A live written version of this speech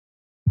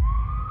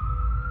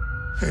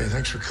Hey,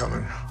 thanks for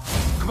coming.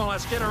 Come on,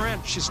 let's get her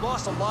in. She's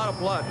lost a lot of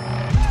blood.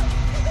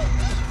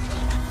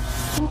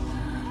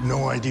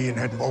 No ID and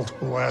had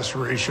multiple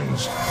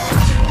lacerations.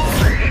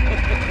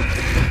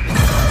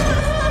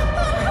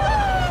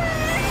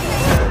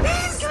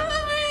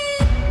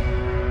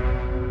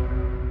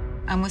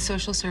 I'm with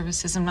social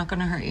services. I'm not going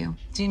to hurt you.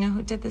 Do you know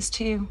who did this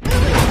to you?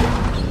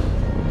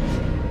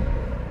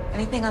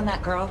 Anything on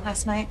that girl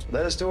last night?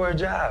 Let us do our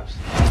jobs.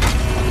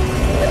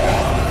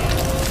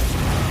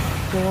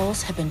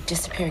 Girls have been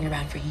disappearing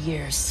around for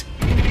years.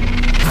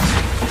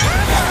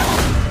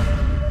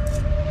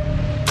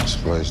 This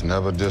place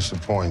never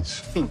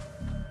disappoints.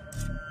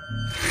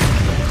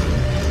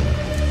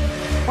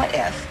 What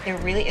if there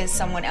really is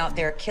someone out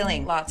there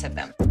killing lots of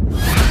them?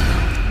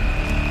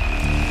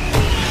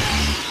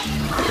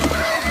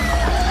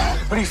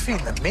 What are you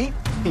feeding them, meat?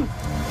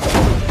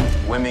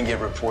 Women get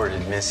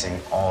reported missing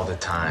all the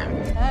time.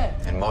 Hey.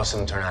 And most of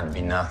them turn out to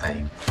be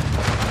nothing.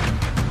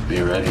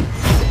 Be ready.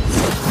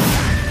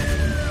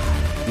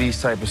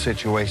 These type of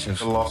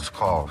situations are lost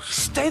cause.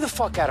 Stay the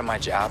fuck out of my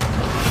job.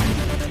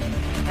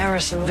 There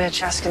was some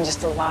bitch asking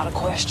just a lot of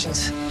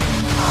questions.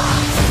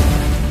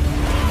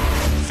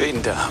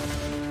 Feeding dumb.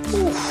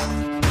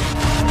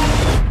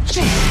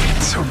 Gee,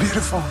 it's so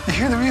beautiful. You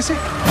hear the music?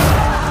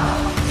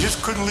 You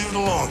just couldn't leave it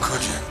alone,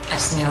 could you? I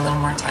just need a little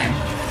more time.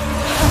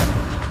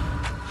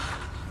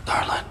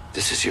 Darling,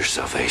 this is your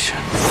salvation.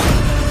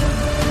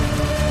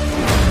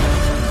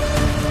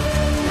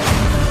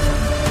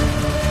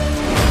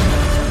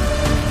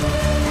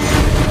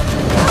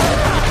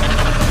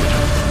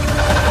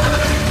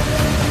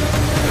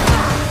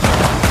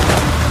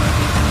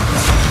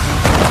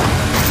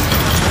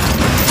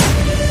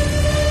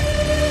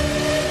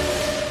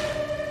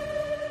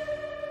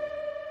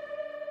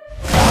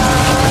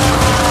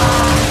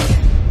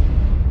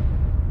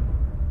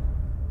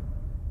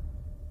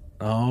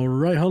 All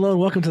right, hello, and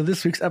welcome to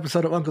this week's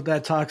episode of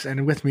UncleDad Talks,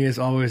 and with me, as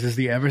always, is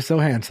the ever so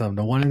handsome,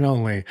 the one and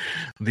only,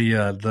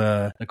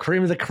 the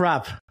cream of the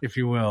crop, if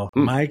you will,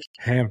 Mike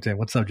Hampton.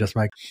 What's up, Just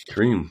Mike?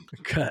 Cream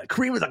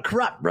Cream of the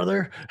crop,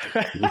 brother.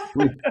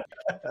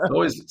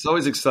 It's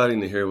always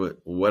exciting to hear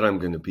what I'm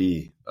going to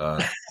be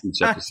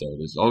each episode.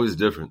 It's always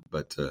different,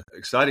 but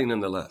exciting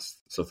nonetheless.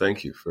 So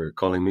thank you for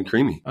calling me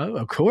creamy. Oh,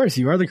 of course,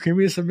 you are the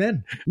creamiest of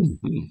men.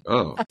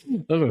 Oh,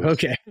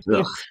 okay.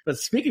 Yeah. But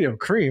speaking of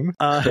cream,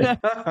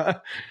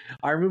 our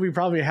movie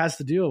probably has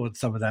to deal with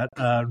some of that.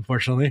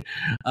 Unfortunately,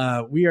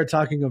 we are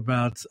talking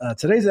about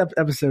today's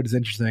episode is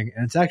interesting,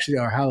 and it's actually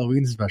our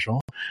Halloween special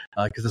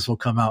because this will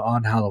come out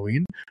on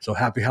Halloween. So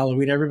happy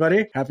Halloween,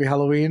 everybody! Happy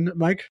Halloween,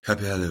 Mike.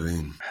 happy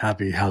Halloween.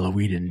 Happy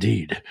Halloween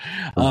indeed.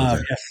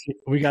 Okay. Yes,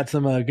 we got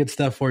some good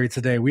stuff for you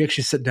today. We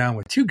actually sit down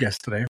with two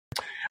guests today.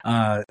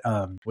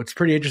 What's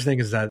pretty interesting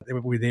is that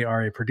they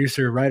are a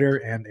producer, writer,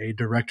 and a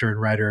director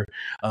and writer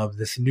of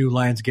this new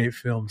Lionsgate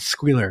film,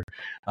 Squealer,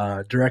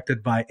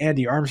 directed by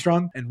Andy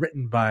Armstrong and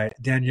written by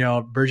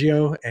Danielle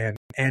Burgio and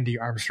Andy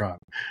Armstrong.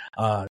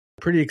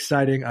 Pretty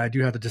exciting. I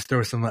do have to just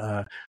throw some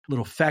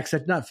little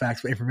not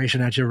facts, but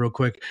information at you real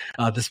quick.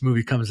 This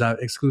movie comes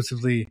out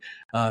exclusively,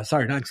 not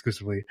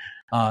exclusively,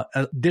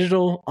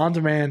 digital, on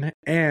demand,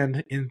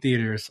 and in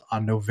theaters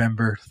on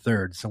November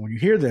 3rd. So when you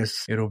hear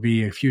this, it'll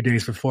be a few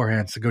days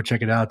beforehand, so go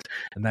check it out.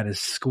 And that is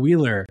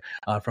Squealer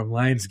from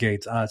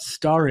Lionsgate,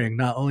 starring,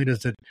 not only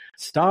does it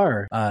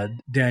star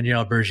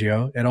Danielle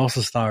Burgio, it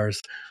also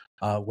stars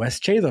Wes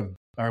Chatham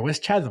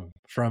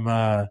from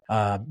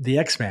the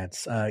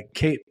X-Mans,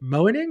 Kate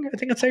Moenning, I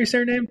think that's how you say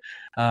her name,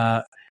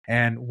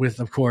 and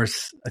with, of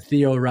course,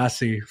 Theo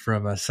Rossi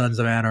from Sons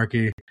of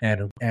Anarchy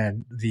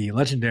and the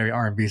legendary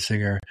R&B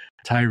singer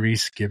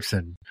Tyrese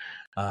Gibson.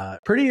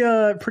 Pretty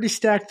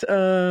stacked.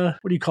 What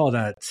do you call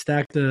that?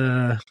 Stacked,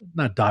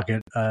 not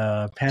docket,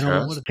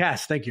 panel.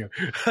 Cast. Thank you.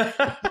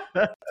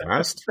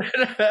 Cast?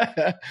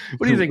 What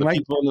do you think,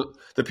 Mike?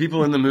 The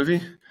people in the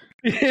movie?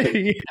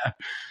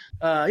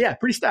 Yeah,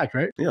 pretty stacked,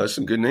 right? Yeah, there's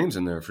some good names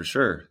in there for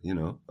sure.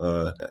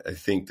 I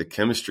think the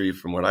chemistry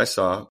from what I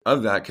saw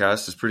of that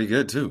cast is pretty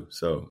good too.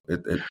 So I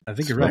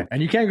think you're right.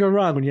 And you can't go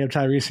wrong when you have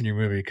Tyrese in your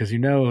movie because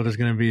there's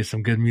going to be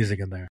some good music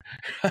in there.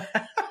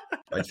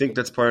 I think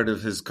that's part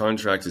of his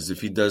contract is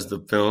if he does the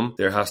film,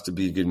 there has to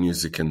be good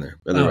music in there.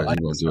 Otherwise,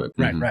 he won't do it.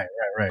 Right, right.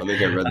 I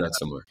think I read that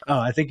somewhere. Oh,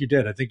 I think you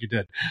did. I think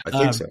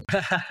so.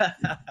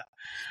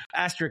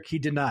 Asterisk, he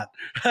did not.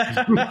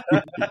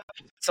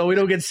 So we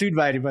don't get sued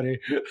by anybody.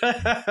 But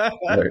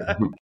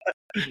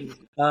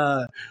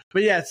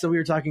yeah, so we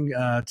were talking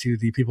to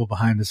the people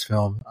behind this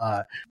film.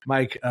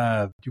 Mike,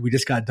 we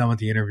just got done with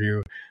the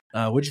interview.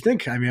 What'd you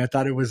think? I mean, I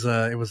thought it was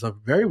a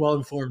very well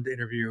informed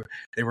interview.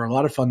 They were a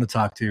lot of fun to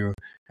talk to,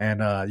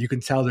 And you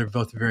can tell they're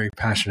both very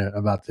passionate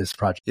about this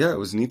project. Yeah, it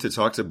was neat to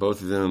talk to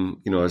both of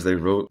them, as they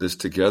wrote this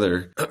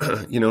together,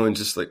 and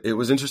just like, it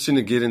was interesting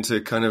to get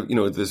into kind of,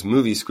 this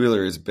movie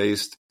Squealer is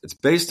based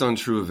on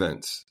true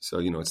events. So,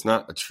 it's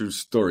not a true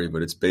story,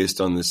 but it's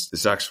based on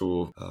this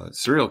actual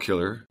serial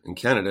killer in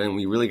Canada. And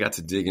we really got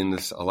to dig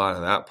into a lot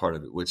of that part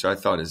of it, which I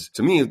thought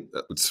to me,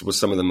 was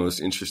some of the most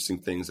interesting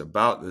things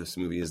about this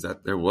movie, is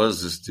that there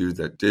was this dude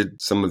that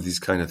did some of these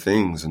kind of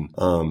things. And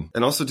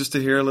also just to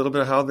hear a little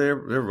bit of how their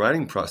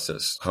writing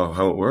process,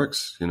 how it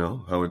works,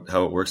 how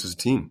it works as a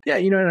team. Yeah.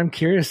 And I'm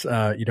curious,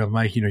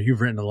 Mike,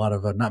 you've written a lot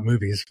of, not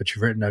movies, but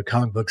you've written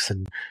comic books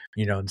and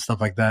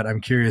stuff like that.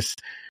 I'm curious,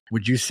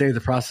 would you say the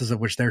process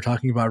of which they're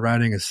talking about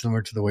writing is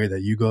similar to the way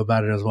that you go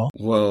about it as well?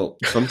 Well,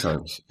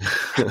 sometimes.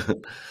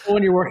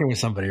 When you're working with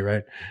somebody,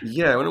 right?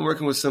 Yeah, when I'm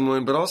working with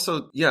someone, but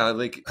also,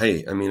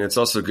 it's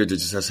also good to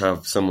just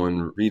have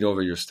someone read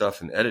over your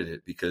stuff and edit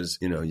it, because,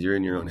 you're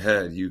in your own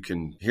head. You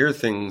can hear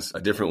things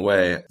a different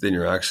way than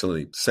you're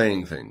actually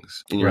saying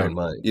things in your own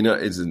mind. You know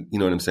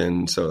what I'm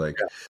saying? So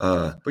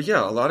but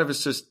yeah, a lot of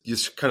it's just, you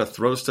kind of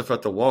throw stuff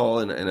at the wall,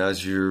 and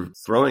as you're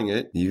throwing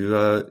it,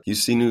 you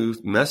see new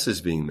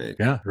messes being made.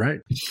 Yeah.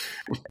 Right.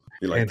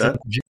 You like that?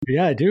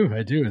 Yeah, I do.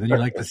 And then you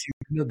like to see,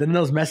 then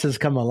those messes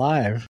come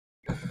alive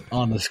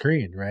on the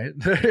screen, right?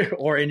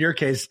 Or in your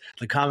case,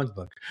 the comic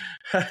book.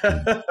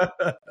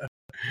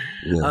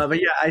 Yeah. But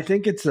yeah, I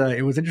think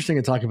it was interesting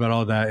to talk about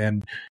all that,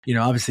 and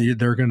obviously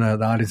the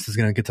audience is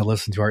gonna get to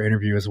listen to our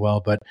interview as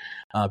well. But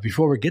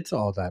before we get to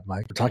all that,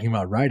 Mike, we're talking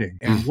about writing,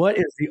 and what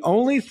is the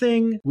only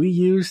thing we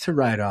use to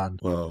write on?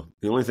 Well,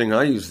 the only thing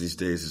I use these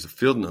days is a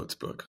field notes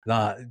book.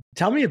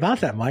 Tell me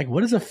about that, Mike.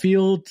 What is a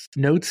field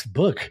notes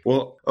book?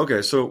 Well,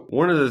 okay, so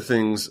one of the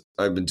things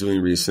I've been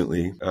doing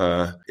recently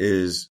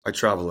is I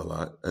travel a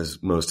lot,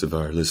 as most of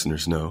our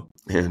listeners know.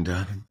 And,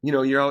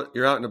 you're out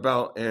and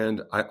about,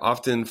 and I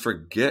often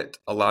forget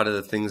a lot of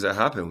the things that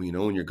happen.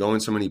 When you're going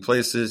so many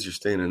places, you're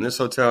staying in this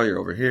hotel, you're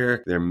over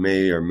here, there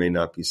may or may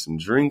not be some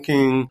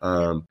drinking.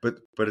 But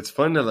it's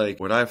fun to,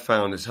 what I've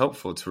found is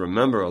helpful to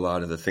remember a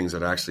lot of the things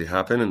that actually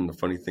happen. And the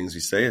funny things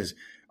we say is,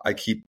 I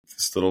keep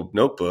this little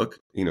notebook,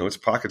 it's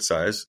pocket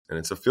size, and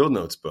it's a field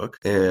notes book.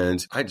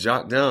 And I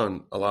jot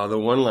down a lot of the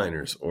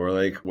one-liners, or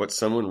what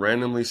someone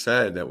randomly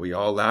said that we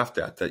all laughed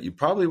at, that you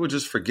probably would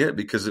just forget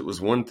because it was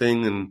one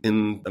thing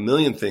in a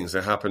million things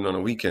that happened on a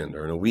weekend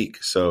or in a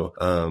week. So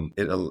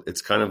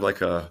it's kind of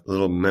like a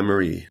little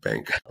memory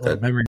bank. A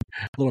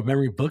little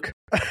memory book.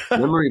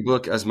 Memory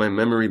book as my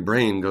memory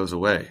brain goes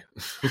away.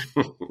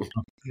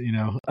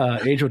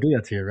 Age will do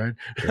that to you, right?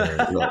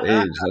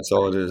 Age, that's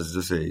all it is,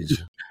 just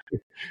age.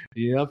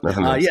 Yep.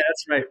 Yeah,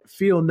 that's right.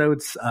 Field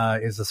Notes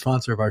is the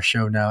sponsor of our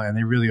show now, and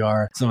they really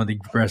are some of the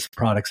best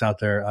products out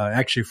there.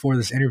 Actually, for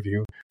this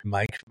interview,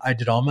 Mike, I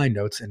did all my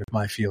notes in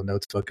my Field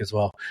Notes book as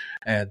well.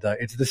 And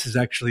this is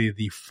actually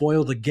the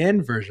foiled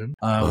again version,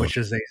 which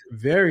is a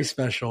very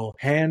special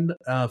hand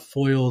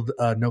foiled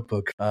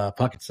notebook,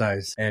 pocket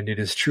size. And it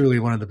is truly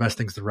one of the best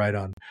things to write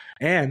on.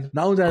 And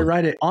not only did I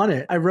write it on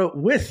it, I wrote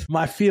with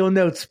my Field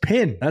Notes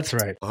pin. That's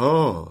right.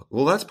 Oh,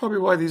 well, that's probably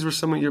why these were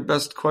some of your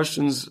best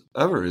questions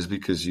ever, is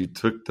because you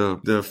took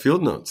the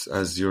field notes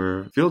as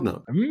your field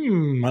note.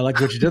 I like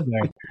what you did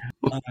there.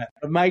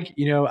 Mike,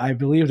 I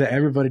believe that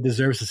everybody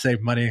deserves to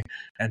save money.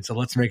 And so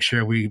let's make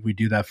sure we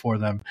do that for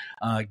them.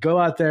 Go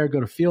out there, go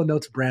to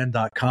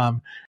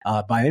fieldnotesbrand.com,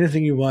 buy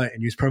anything you want,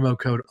 and use promo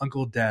code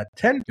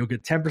UncleDad10. You'll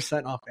get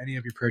 10% off any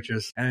of your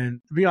purchase.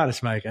 And to be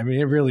honest, Mike, it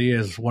really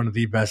is one of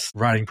the best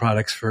writing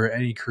products for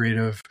any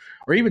creative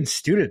or even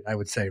student, I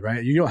would say,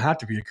 right? You don't have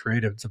to be a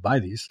creative to buy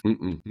these.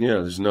 Yeah,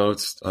 there's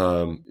notes,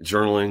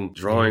 journaling,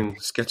 drawing,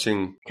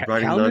 sketching,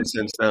 writing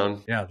nonsense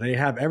down. Yeah, they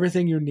have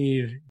everything you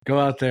need. Go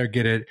out there,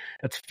 get it.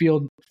 That's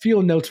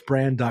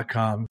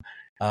fieldnotesbrand.com.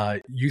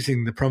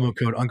 Using the promo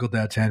code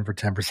UncleDad10 for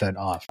 10%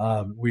 off.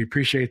 We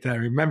appreciate that.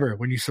 Remember,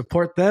 when you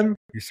support them,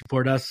 you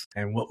support us.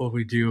 And what will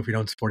we do if we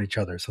don't support each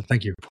other? So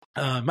thank you.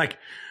 Mike,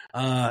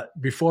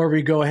 before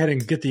we go ahead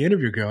and get the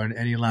interview going,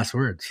 any last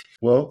words?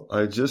 Well,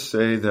 I just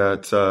say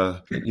that,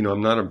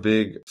 I'm not a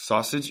big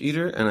sausage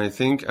eater. And I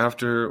think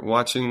after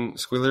watching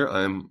Squealer,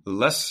 I'm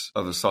less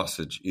of a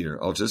sausage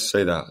eater. I'll just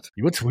say that.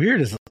 What's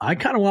weird is I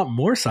kind of want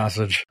more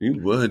sausage.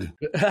 You would.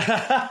 You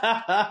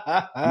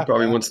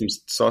probably want some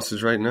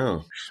sausage right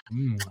now.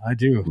 I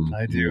do.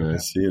 I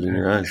see it in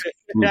your eyes.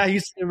 Yeah, you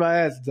see it in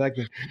my eyes,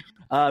 exactly.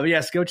 But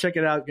yes, go check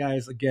it out,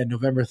 guys. Again,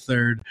 November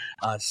 3rd,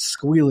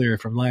 Squealer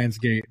from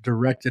Lionsgate,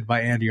 directed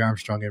by Andy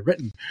Armstrong and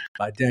written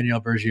by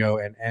Danielle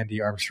Burgio and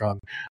Andy Armstrong.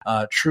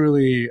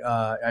 Truly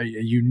a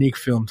unique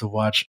film to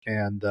watch,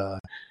 and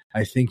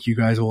I think you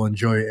guys will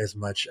enjoy it as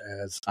much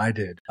as I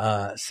did.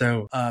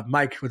 So,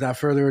 Mike, without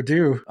further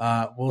ado,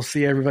 we'll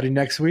see everybody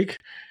next week.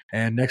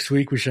 And next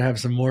week, we should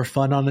have some more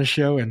fun on the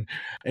show. And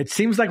it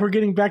seems like we're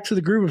getting back to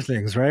the groove of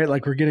things, right?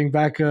 Like we're getting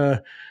back,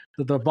 the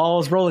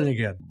ball is rolling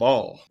again.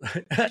 Ball.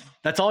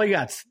 That's all you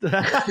got. All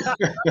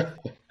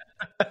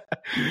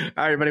right,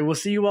 everybody. We'll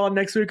see you all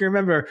next week.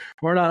 Remember,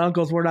 we're not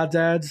uncles. We're not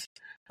dads.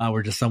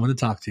 We're just someone to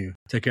talk to.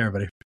 Take care,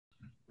 everybody.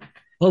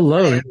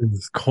 Hello, it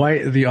is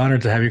quite the honor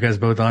to have you guys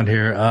both on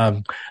here.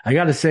 I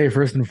got to say,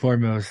 first and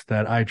foremost,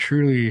 that I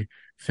truly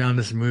found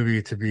this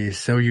movie to be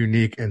so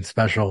unique and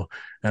special,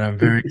 and I'm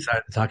very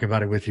excited to talk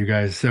about it with you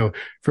guys. So,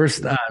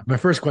 first, my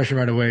first question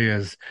right away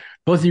is: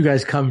 both of you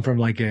guys come from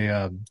like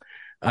a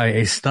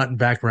stunt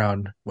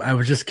background. I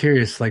was just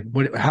curious, like,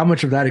 how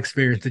much of that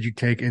experience did you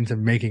take into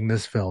making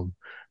this film?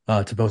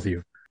 To both of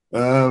you.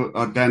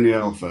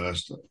 Danielle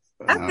first.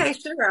 Okay,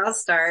 sure, I'll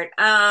start.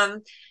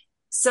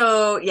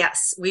 So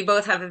yes, we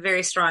both have a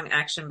very strong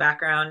action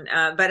background.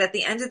 But at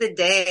the end of the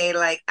day,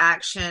 like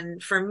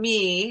action for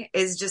me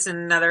is just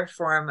another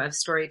form of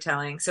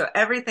storytelling. So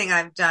everything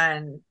I've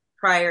done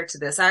prior to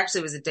this, I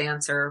actually was a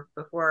dancer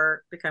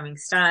before becoming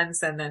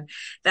stunts. And then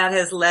that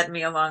has led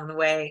me along the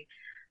way.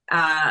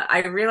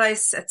 I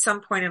realized at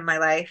some point in my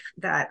life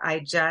that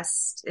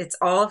it's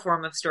all a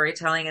form of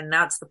storytelling, and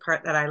that's the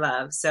part that I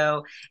love.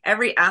 So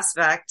every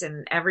aspect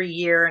and every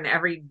year and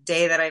every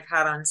day that I've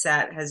had on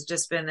set has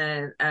just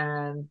been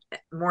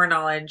more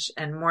knowledge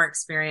and more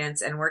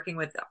experience, and working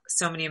with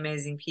so many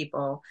amazing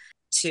people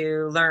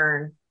to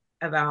learn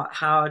about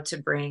how to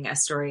bring a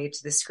story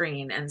to the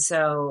screen. And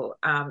so,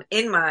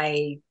 in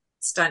my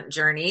stunt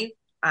journey,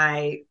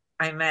 I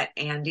met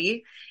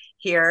Andy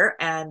here,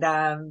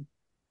 and,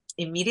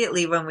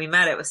 immediately when we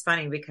met, it was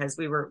funny because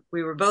we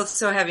were both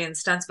so heavy in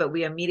stunts, but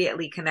we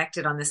immediately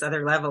connected on this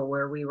other level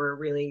where we were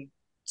really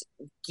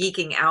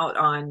geeking out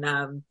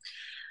on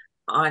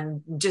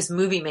just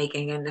movie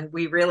making. And then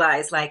we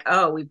realized like,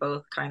 oh, we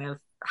both kind of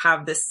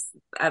have this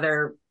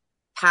other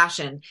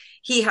passion.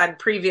 He had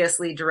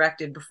previously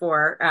directed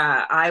before.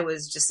 I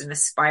was just an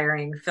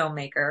aspiring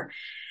filmmaker.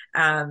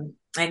 And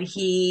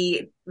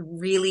he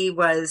really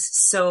was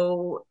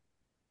so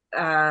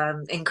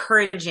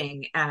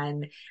encouraging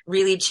and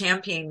really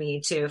championing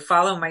me to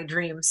follow my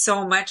dream,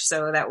 so much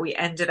so that we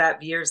ended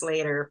up years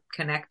later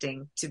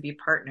connecting to be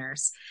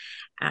partners.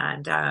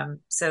 And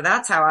so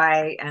that's how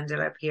I ended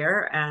up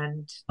here,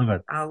 and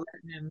I'll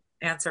let him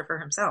answer for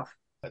himself.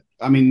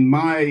 I mean,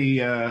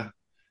 my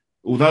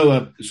although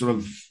a sort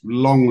of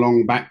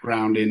long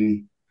background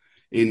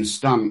in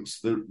stunts,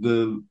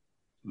 the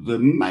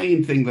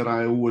main thing that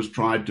I always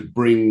tried to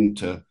bring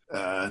to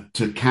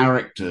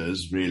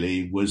characters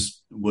really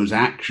was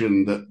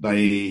action that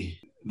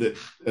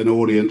an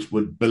audience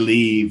would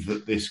believe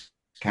that this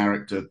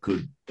character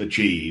could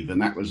achieve,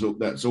 and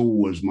that's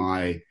always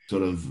my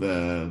sort of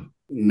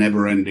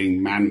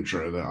never-ending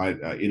mantra, that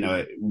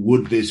I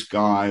would this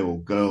guy or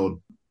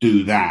girl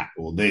do that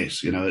or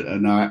this,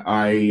 and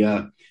I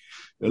a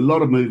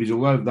lot of movies,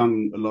 although I've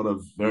done a lot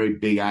of very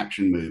big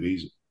action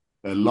movies,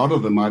 a lot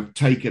of them I've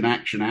taken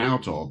action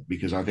out of,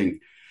 because I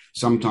think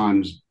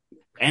sometimes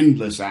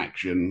endless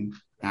action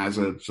has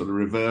a sort of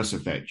reverse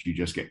effect. You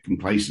just get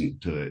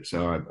complacent to it.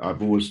 So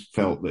I've always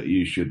felt that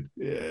you should,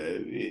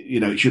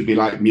 it should be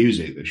like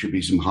music. There should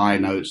be some high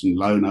notes and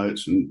low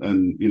notes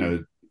and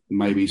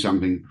maybe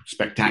something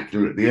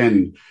spectacular at the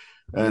end.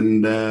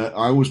 And I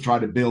always try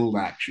to build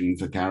action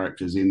for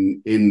characters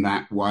in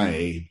that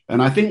way.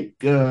 And I think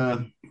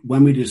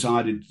when we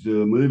decided to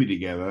do a movie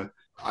together,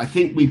 I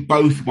think we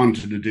both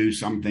wanted to do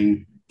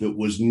something that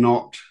was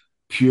not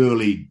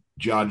purely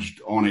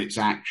judged on its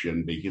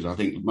action, because I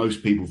think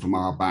most people from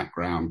our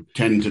background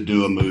tend to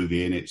do a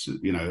movie and it's,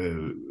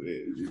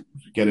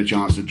 get a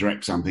chance to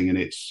direct something and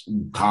it's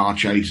car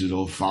chases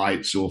or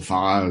fights or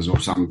fires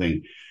or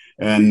something.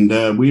 And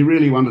we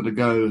really wanted to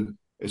go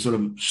a sort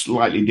of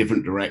slightly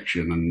different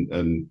direction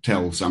and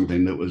tell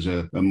something that was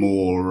a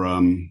more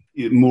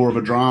of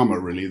a drama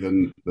really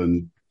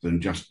than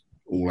just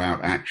all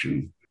out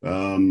action.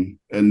 And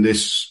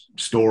this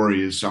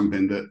story is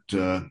something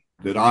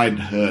that I'd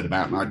heard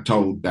about, and I'd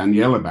told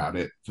Danielle about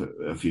it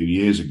a few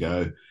years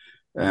ago.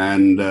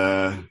 And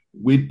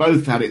we'd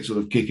both had it sort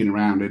of kicking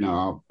around in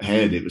our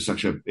head. It was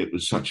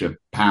such a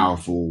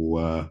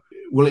powerful,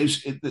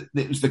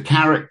 it was the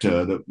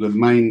character, the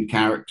main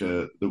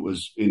character that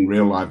was in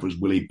real life was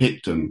Willie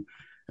Picton.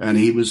 And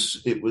it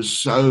was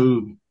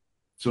so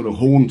sort of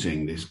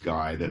haunting, this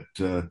guy,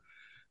 that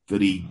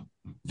he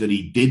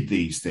did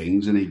these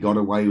things and he got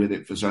away with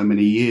it for so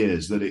many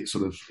years that it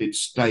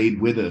stayed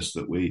with us,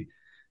 that we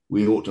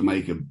ought to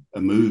make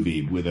a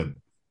movie with a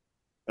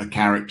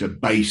character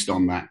based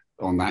on that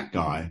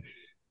guy.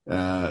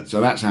 So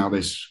that's how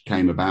this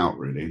came about,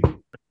 really.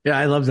 Yeah,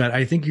 I love that.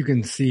 I think you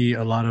can see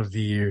a lot of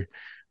the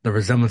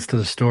resemblance to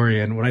the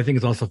story. And what I think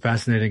is also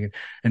fascinating,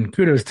 and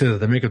kudos to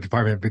the makeup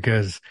department,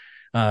 because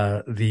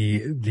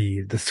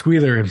the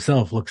Squealer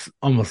himself looks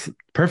almost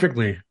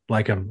perfectly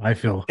like him, I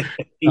feel.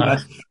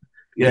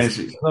 Yes,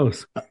 it's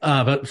close.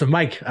 But so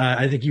Mike,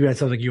 I think you had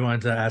something you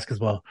wanted to ask as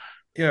well.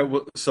 Yeah.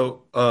 Well,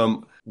 so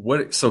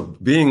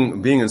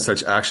being in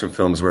such action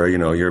films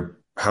where,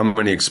 how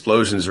many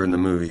explosions are in the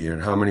movie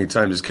and how many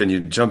times can you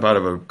jump out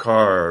of a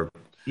car, or,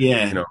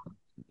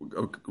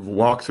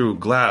 walk through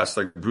glass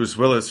like Bruce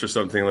Willis or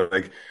something,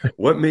 like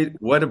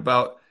what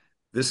about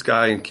this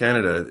guy in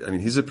Canada? I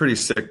mean, he's a pretty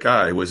sick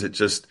guy. Was it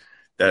just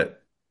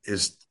that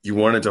you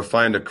wanted to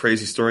find a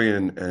crazy story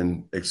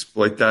and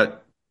exploit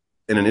that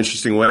in an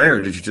interesting way,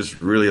 or did you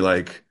just really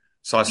like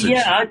sausage.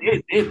 Yeah,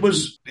 it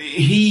was.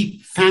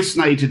 He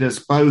fascinated us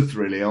both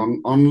really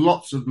on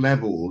lots of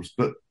levels,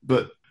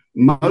 but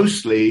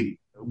mostly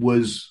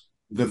was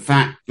the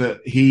fact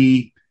that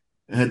he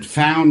had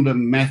found a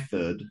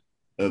method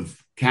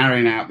of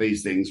carrying out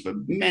these things for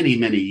many,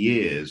 many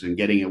years and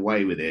getting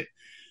away with it,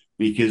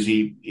 because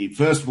he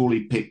first of all,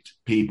 he picked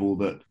people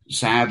that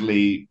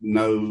sadly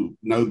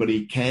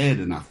nobody cared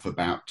enough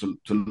about to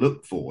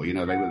look for. You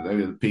know, they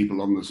were the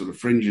people on the sort of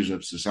fringes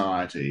of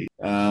society.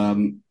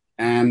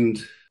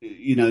 And,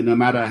 you know, no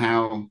matter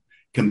how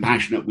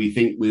compassionate we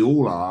think we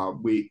all are,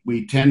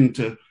 we tend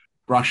to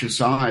brush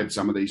aside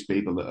some of these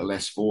people that are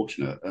less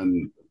fortunate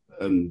and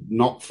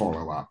not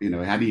follow up. You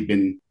know, had he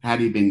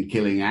been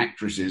killing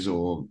actresses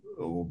or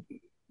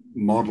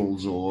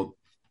models or,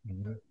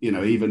 you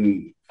know,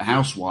 even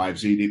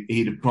housewives,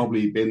 he'd have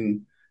probably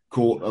been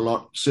caught a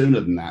lot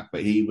sooner than that.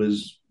 But he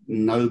was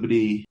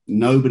nobody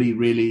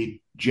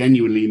really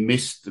genuinely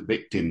missed the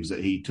victims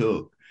that he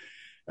took.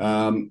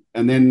 And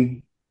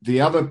then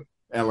the other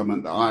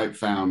element that I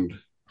found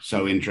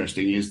so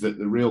interesting is that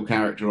the real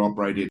character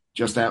operated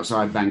just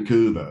outside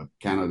Vancouver,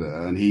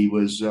 Canada, and he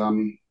was.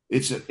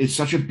 It's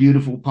such a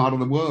beautiful part of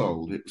the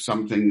world. It's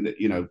something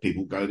that, you know,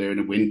 people go there in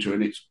the winter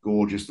and it's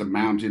gorgeous, the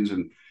mountains,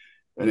 and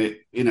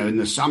it, you know, in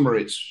the summer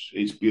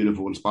it's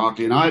beautiful and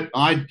sparkly. And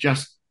I'd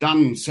just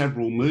done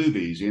several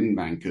movies in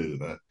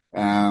Vancouver,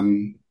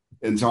 and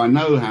so I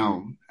know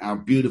how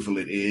beautiful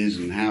it is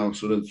and how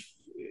sort of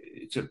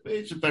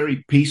it's a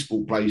very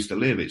peaceful place to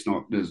live.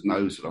 There's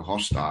no sort of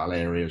hostile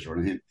areas or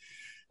anything,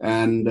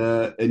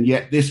 and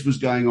yet this was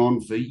going on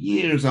for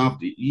years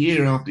after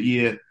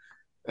year.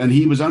 And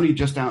he was only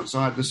just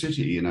outside the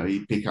city. You know,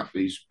 he'd pick up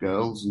these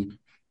girls and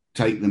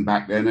take them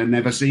back there and they're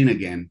never seen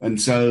again. And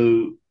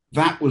so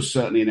that was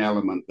certainly an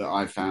element that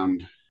I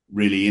found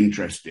really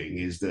interesting,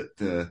 is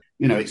that,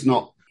 you know, it's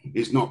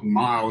not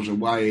miles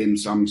away in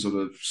some sort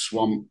of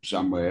swamp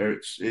somewhere.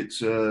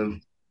 It's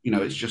you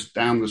know, it's just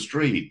down the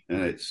street.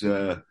 It's,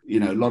 you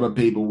know, a lot of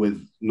people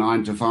with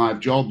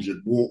 9-to-5 jobs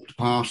had walked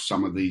past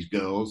some of these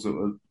girls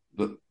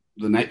that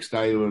the next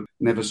day were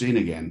never seen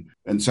again.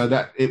 And so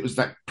that it was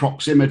that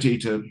proximity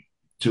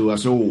to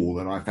us all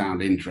that I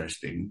found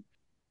interesting.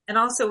 And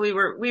also we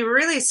were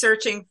really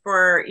searching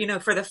for, you know,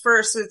 for the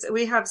first,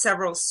 we have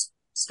several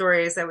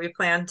stories that we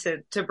plan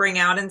to bring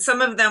out, and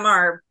some of them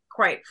are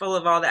quite full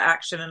of all the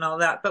action and all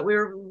that, but we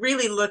were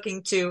really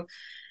looking to,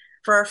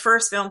 for our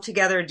first film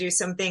together, do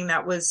something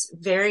that was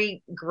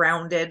very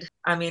grounded.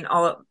 I mean,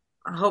 I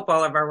hope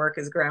all of our work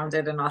is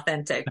grounded and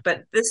authentic,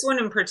 but this one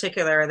in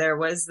particular, there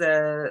was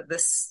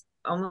this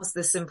almost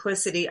the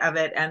simplicity of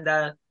it and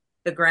the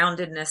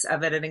groundedness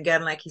of it. And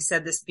again, like he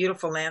said, this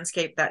beautiful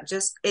landscape that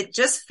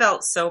just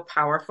felt so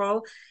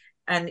powerful.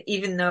 And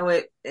even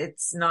though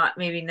it's not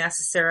maybe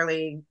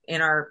necessarily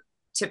in our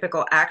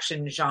typical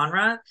action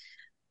genre,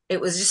 it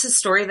was just a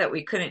story that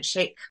we couldn't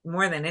shake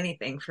more than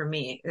anything for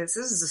me.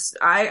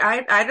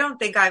 I don't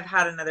think I've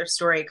had another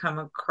story come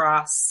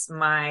across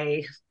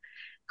my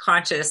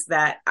conscious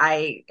that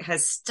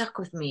has stuck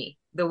with me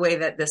the way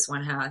that this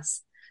one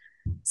has.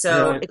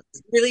 So it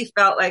really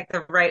felt like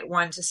the right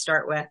one to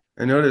start with.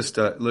 I noticed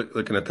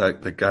looking at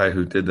the guy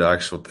who did the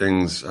actual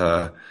things,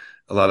 a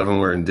lot of them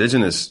were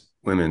Indigenous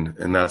women,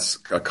 and that's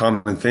a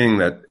common thing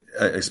that,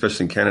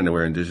 especially in Canada,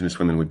 where Indigenous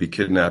women would be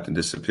kidnapped and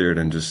disappeared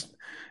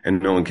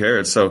and no one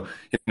cared. So,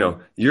 you know,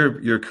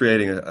 you're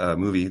creating a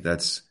movie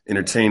that's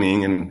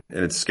entertaining and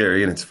it's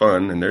scary and it's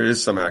fun and there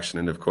is some action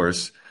in it, of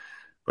course,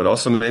 but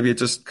also maybe it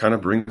just kind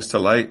of brings to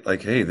light,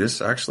 like, hey,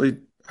 this actually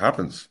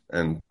happens,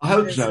 and I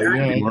hope so.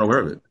 Yeah, be more aware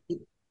of it.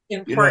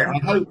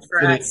 Important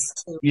for us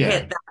to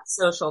hit that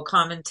social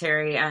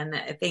commentary, and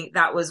I think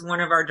that was one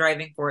of our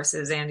driving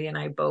forces. Andy and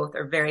I both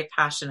are very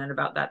passionate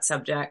about that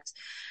subject,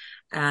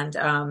 and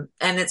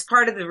it's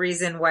part of the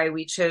reason why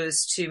we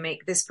chose to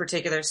make this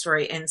particular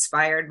story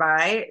inspired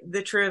by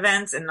the true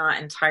events and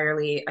not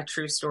entirely a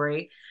true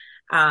story,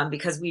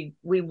 because we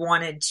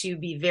wanted to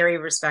be very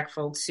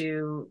respectful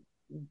to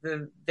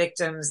the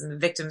victims and the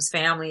victims'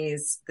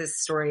 families. This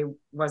story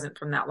wasn't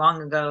from that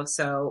long ago.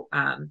 So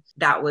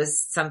that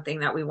was something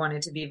that we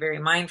wanted to be very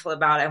mindful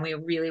about. And we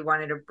really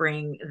wanted to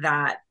bring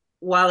that,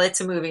 while it's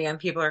a movie and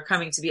people are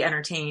coming to be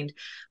entertained,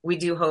 we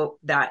do hope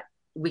that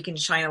we can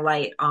shine a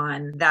light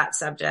on that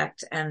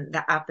subject and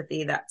the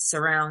apathy that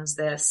surrounds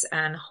this,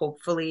 and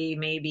hopefully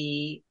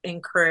maybe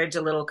encourage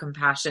a little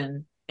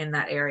compassion in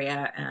that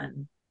area.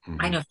 And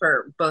I know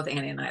for both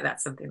Andy and I,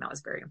 that's something that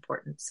was very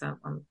important. So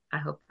I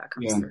hope that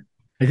comes through.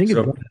 I think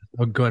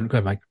go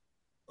ahead, Mike.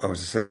 I was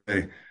just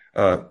saying,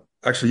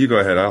 actually, you go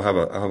ahead. I'll have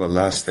a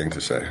last thing to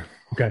say.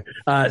 Okay.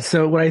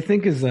 So what I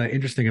think is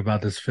interesting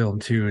about this film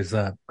too is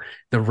the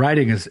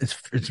writing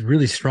it's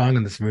really strong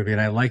in this movie,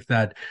 and I like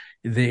that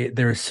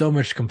there is so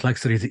much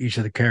complexity to each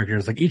of the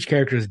characters. Like each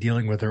character is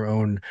dealing with their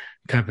own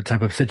type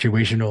of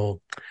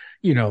situational,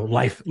 you know,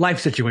 life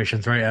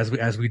situations, right?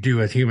 As we do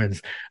as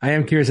humans. I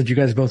am curious that you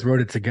guys both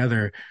wrote it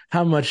together.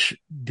 How much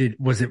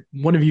was it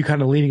one of you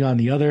kind of leaning on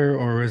the other,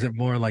 or is it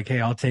more like,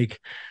 hey, I'll take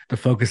the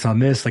focus on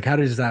this? Like, how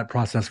does that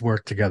process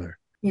work together?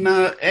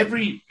 No,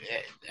 every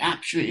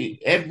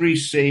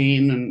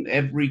scene and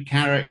every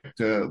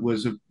character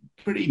was a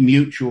pretty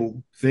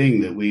mutual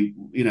thing that we,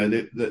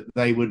 that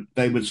they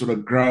would sort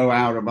of grow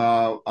out of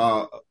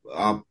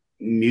our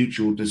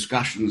mutual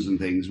discussions and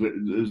things.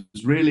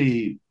 There's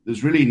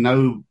really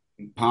no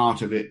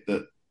part of it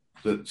that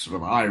sort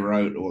of I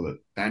wrote or that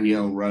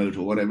Danielle wrote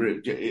or whatever.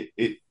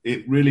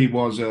 It really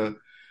was I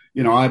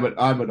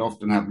would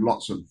often have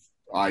lots of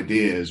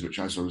ideas which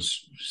I sort of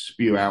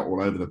spew out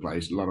all over the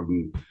place. A lot of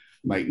them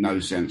make no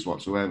sense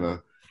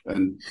whatsoever.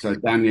 And so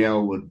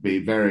Danielle would be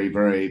very,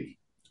 very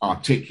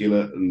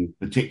articulate and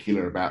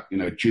particular about,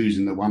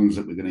 choosing the ones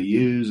that we're going to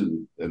use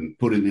and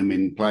putting them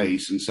in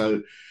place. And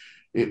so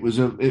we're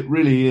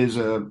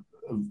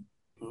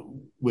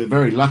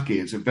very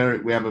lucky.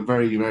 We have a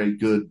very, very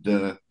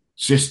good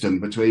system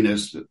between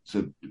us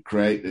to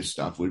create this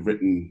stuff. We've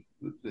written,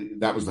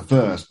 that was the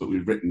first, but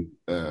we've written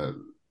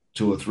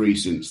 2 or 3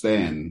 since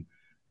then.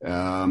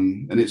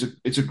 And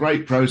it's a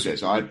great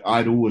process.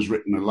 I'd always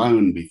written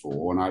alone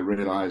before, and I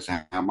realized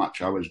how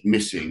much I was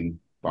missing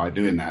by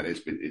doing that.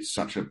 It's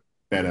such a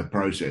better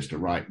process to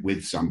write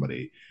with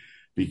somebody,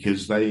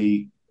 because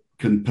they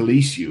can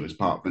police you as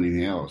part of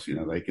anything else.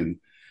 They can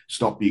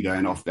stop you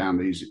going off down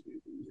these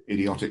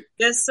idiotic.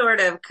 Just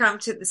sort of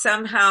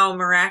somehow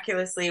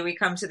miraculously we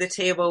come to the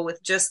table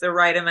with just the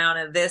right amount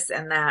of this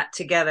and that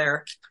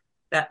together.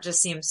 That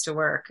just seems to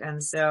work.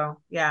 And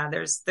so, yeah,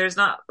 there's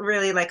not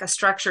really like a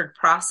structured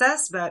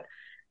process, but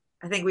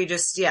I think we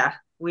just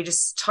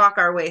talk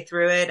our way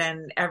through it,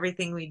 and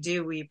everything we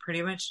do, we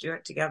pretty much do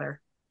it together.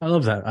 I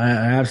love that. I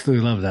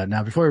absolutely love that.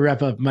 Now, before we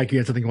wrap up, Mike, you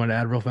had something you want to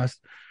add real fast?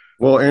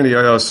 Well, Andy,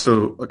 I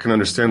also can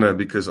understand that,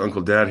 because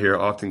Uncle Dad here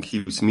often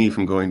keeps me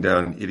from going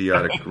down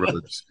idiotic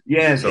roads.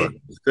 Yeah. So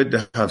it's good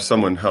to have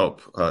someone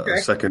help, a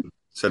second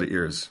set of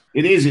ears.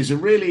 It is.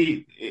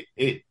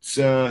 It's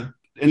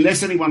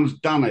unless anyone's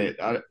done it,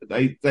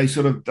 they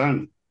sort of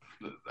don't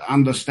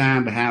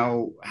understand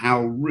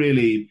how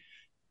really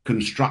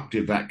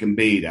constructive that can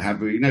be, to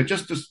have,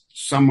 just as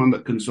someone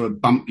that can sort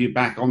of bump you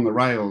back on the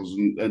rails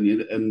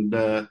and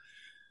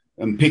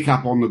pick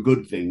up on the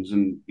good things,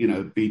 and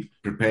be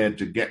prepared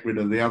to get rid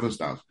of the other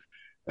stuff.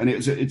 And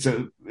it's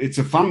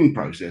a fun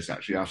process,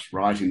 actually, us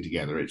writing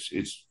together.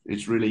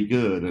 It's really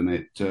good, and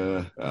it's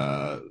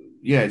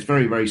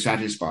very, very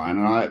satisfying.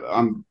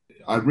 And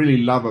I really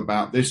love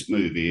about this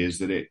movie is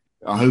that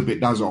I hope it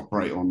does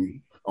operate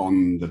on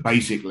the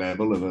basic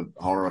level of a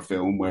horror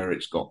film, where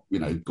it's got,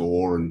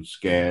 gore and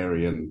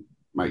scary and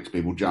makes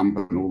people jump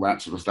and all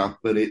that sort of stuff.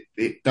 But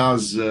it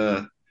does,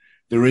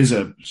 there is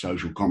a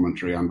social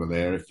commentary under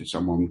there if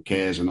someone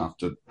cares enough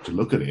to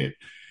look at it.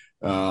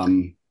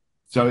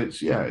 So it's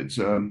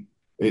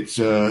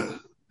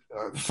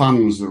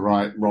fun's the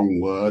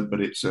wrong word, but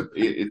it's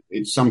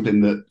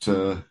something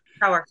that,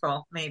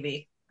 powerful,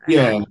 maybe.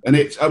 Yeah, and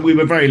we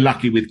were very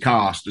lucky with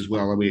cast as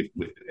well.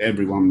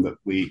 Everyone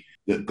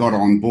that got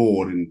on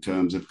board in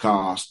terms of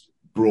cast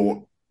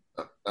brought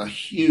a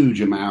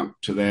huge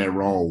amount to their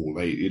role.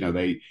 It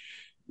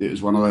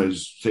was one of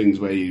those things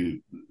where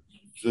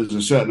there's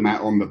a certain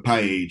amount on the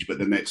page, but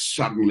then it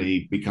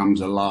suddenly becomes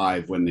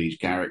alive when these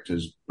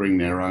characters bring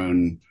their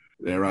own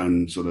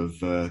sort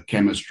of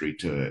chemistry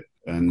to it,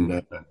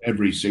 and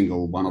every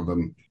single one of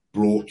them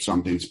brought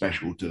something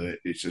special to it.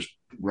 It's just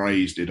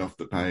raised it off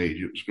the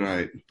page. It was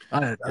great.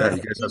 A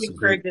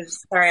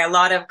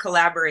lot of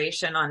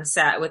collaboration on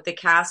set with the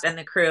cast and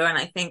the crew, and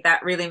I think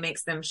that really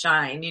makes them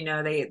shine.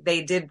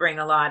 They did bring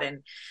a lot,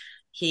 and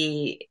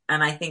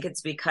I think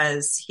it's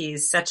because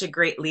he's such a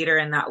great leader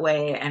in that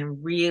way,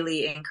 and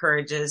really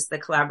encourages the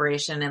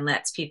collaboration and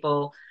lets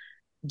people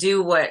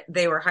do what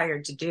they were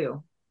hired to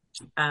do.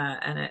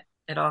 And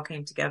it all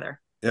came together.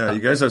 Yeah, you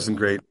guys have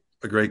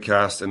a great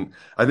cast, and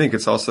I think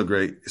it's also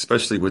great,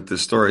 especially with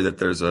this story, that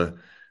there's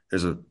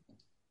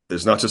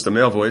not just a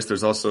male voice,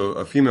 there's also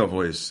a female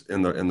voice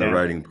in the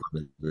writing part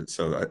of it.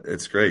 So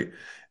it's great.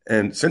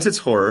 And since it's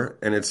horror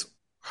and it's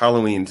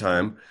Halloween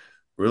time,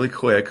 really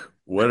quick,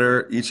 what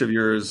are each of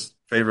your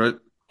favorite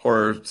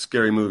horror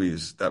scary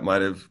movies that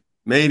might have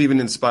maybe even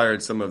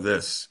inspired some of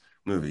this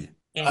movie?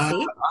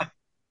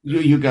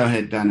 You go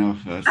ahead, Danielle,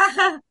 first.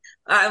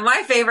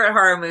 My favorite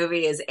horror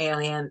movie is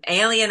Alien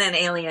and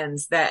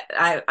Aliens. That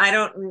I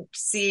don't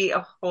see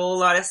a whole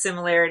lot of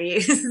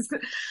similarities,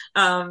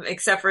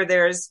 except for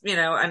there's,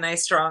 a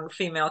nice strong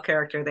female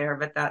character there,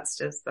 but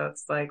that's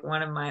like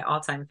one of my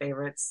all-time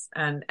favorites.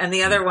 And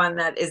the other one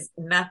that is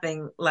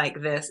nothing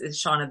like this is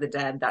Shaun of the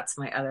Dead. That's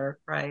my other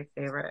probably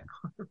favorite.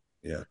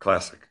 Yeah.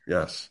 Classic.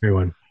 Yes. Great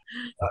one.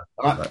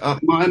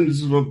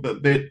 Mine's a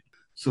bit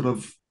sort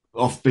of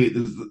offbeat.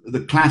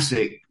 The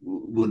classic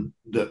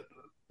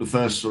the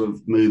first sort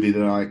of movie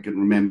that I can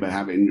remember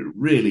having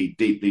really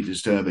deeply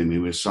disturbing me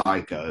was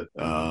Psycho,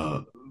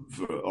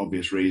 for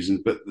obvious reasons.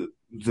 But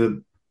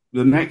the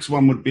next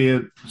one would be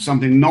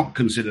something not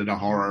considered a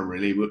horror,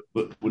 really,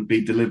 but would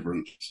be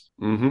Deliverance.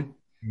 Mm-hmm.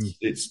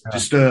 It's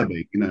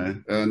disturbing,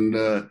 and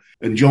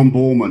John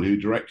Boorman, who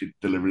directed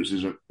Deliverance,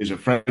 is a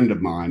friend of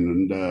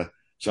mine, and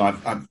so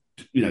I've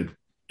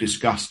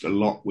discussed a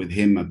lot with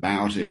him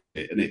about it,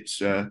 and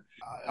it's.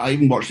 I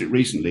even watched it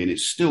recently, and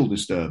it's still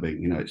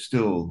disturbing. You know, it's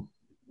still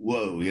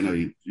whoa. You know,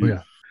 you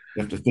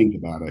have to think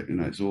about it. You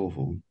know, it's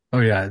awful. Oh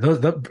yeah, those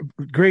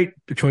great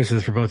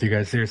choices for both you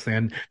guys, seriously.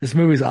 And this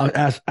movie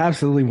is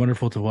absolutely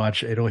wonderful to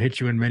watch. It'll hit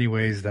you in many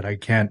ways that I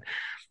can't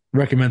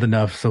recommend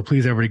enough. So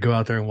please, everybody, go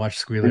out there and watch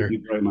Squealer. Thank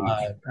you very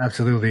much.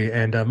 Absolutely.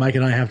 And Mike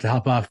and I have to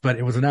hop off, but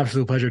it was an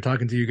absolute pleasure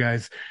talking to you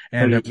guys.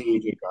 And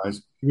you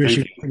guys. wish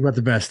you nothing but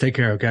the best. Take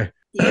care. Okay.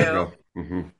 Yeah. Mm-hmm.